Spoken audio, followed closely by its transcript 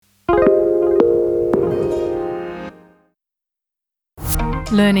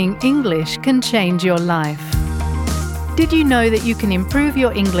Learning English can change your life. Did you know that you can improve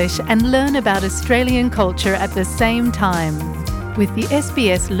your English and learn about Australian culture at the same time? With the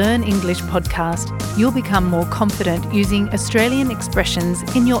SBS Learn English podcast, you'll become more confident using Australian expressions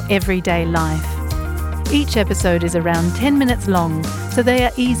in your everyday life. Each episode is around 10 minutes long, so they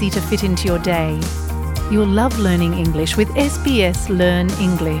are easy to fit into your day. You'll love learning English with SBS Learn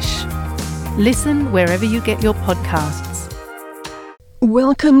English. Listen wherever you get your podcasts.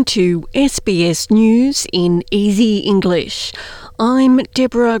 Welcome to SBS News in Easy English. I'm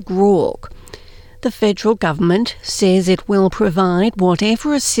Deborah Groark. The federal government says it will provide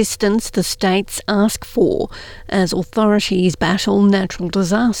whatever assistance the states ask for as authorities battle natural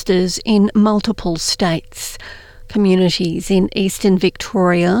disasters in multiple states. Communities in eastern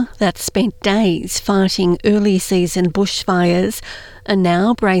Victoria that spent days fighting early season bushfires are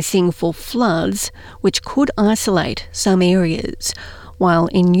now bracing for floods which could isolate some areas, while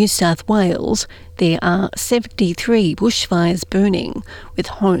in New South Wales there are 73 bushfires burning, with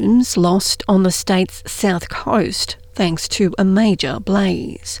homes lost on the state's south coast thanks to a major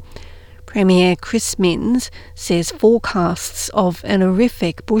blaze. Premier Chris Minns says forecasts of an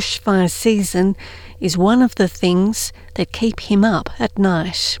horrific bushfire season is one of the things that keep him up at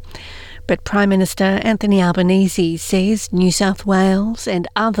night. But Prime Minister Anthony Albanese says New South Wales and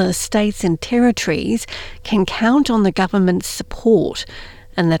other states and territories can count on the government's support,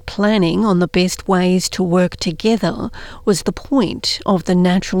 and that planning on the best ways to work together was the point of the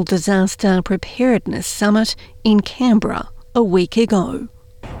Natural Disaster Preparedness Summit in Canberra a week ago.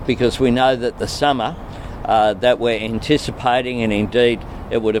 Because we know that the summer that we're anticipating, and indeed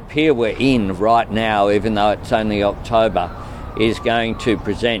it would appear we're in right now, even though it's only October, is going to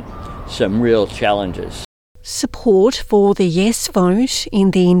present some real challenges. Support for the yes vote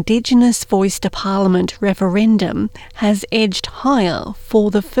in the Indigenous Voice to Parliament referendum has edged higher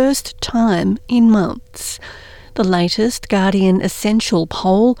for the first time in months. The latest Guardian Essential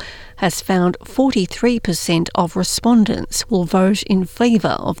poll has found 43% of respondents will vote in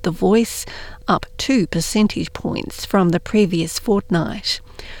favour of the voice, up 2 percentage points from the previous fortnight.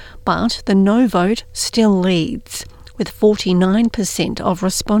 But the no vote still leads, with 49% of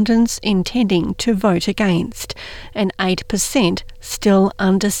respondents intending to vote against and 8% still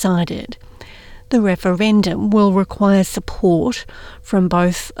undecided. The referendum will require support from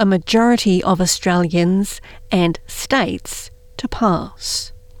both a majority of Australians and states to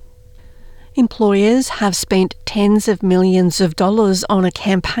pass. Employers have spent tens of millions of dollars on a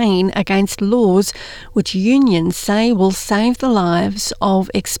campaign against laws which unions say will save the lives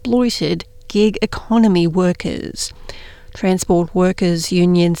of exploited gig economy workers. Transport Workers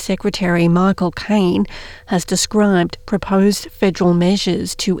Union Secretary Michael Caine has described proposed federal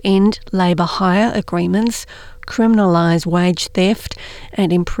measures to end labour hire agreements, criminalise wage theft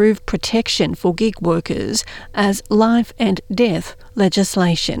and improve protection for gig workers as life and death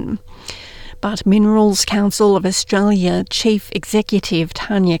legislation. But Minerals Council of Australia Chief Executive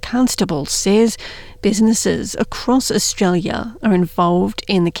Tanya Constable says businesses across Australia are involved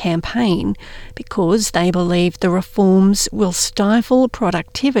in the campaign because they believe the reforms will stifle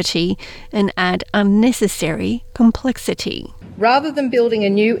productivity and add unnecessary complexity. Rather than building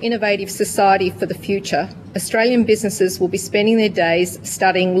a new innovative society for the future, Australian businesses will be spending their days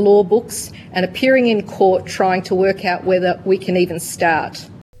studying law books and appearing in court trying to work out whether we can even start.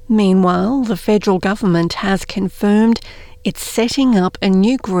 Meanwhile, the federal government has confirmed it's setting up a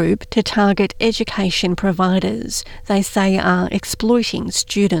new group to target education providers they say are exploiting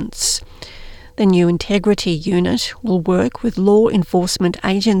students. The new Integrity Unit will work with law enforcement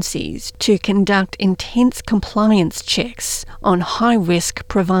agencies to conduct intense compliance checks on high-risk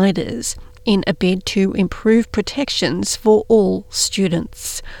providers in a bid to improve protections for all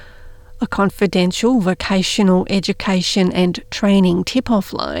students. A confidential vocational education and training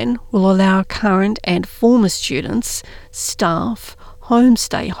tip-off line will allow current and former students, staff,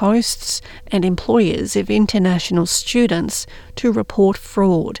 homestay hosts and employers of international students to report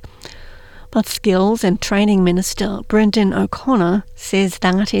fraud. But Skills and Training Minister Brendan O'Connor says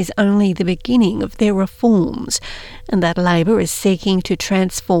that is only the beginning of their reforms and that Labor is seeking to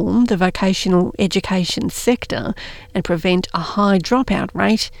transform the vocational education sector and prevent a high dropout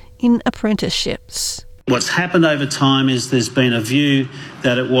rate in apprenticeships. What's happened over time is there's been a view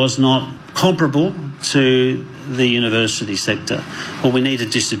that it was not comparable to the university sector. Well, we need to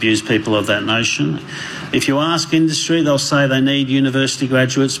disabuse people of that notion. If you ask industry, they'll say they need university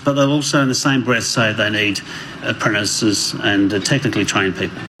graduates, but they'll also in the same breath say they need apprentices and technically trained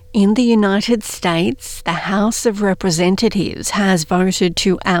people. In the United States, the House of Representatives has voted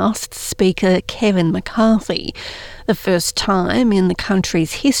to oust Speaker Kevin McCarthy, the first time in the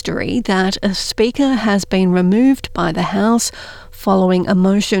country's history that a Speaker has been removed by the House following a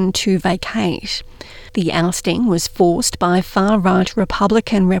motion to vacate. The ousting was forced by far-right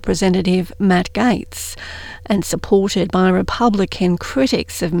Republican Representative Matt Gaetz and supported by Republican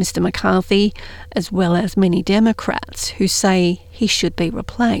critics of Mr McCarthy, as well as many Democrats who say he should be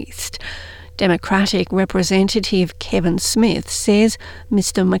replaced. Democratic Representative Kevin Smith says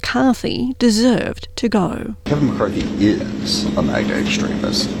Mr McCarthy deserved to go. Kevin McCarthy is a MAGA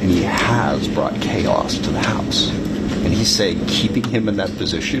extremist, and he has brought chaos to the House. And he's saying keeping him in that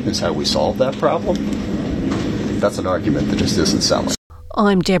position is how we solve that problem? That's an argument that just isn't selling.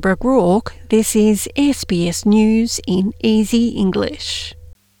 I'm Deborah Rourke. This is SBS News in Easy English.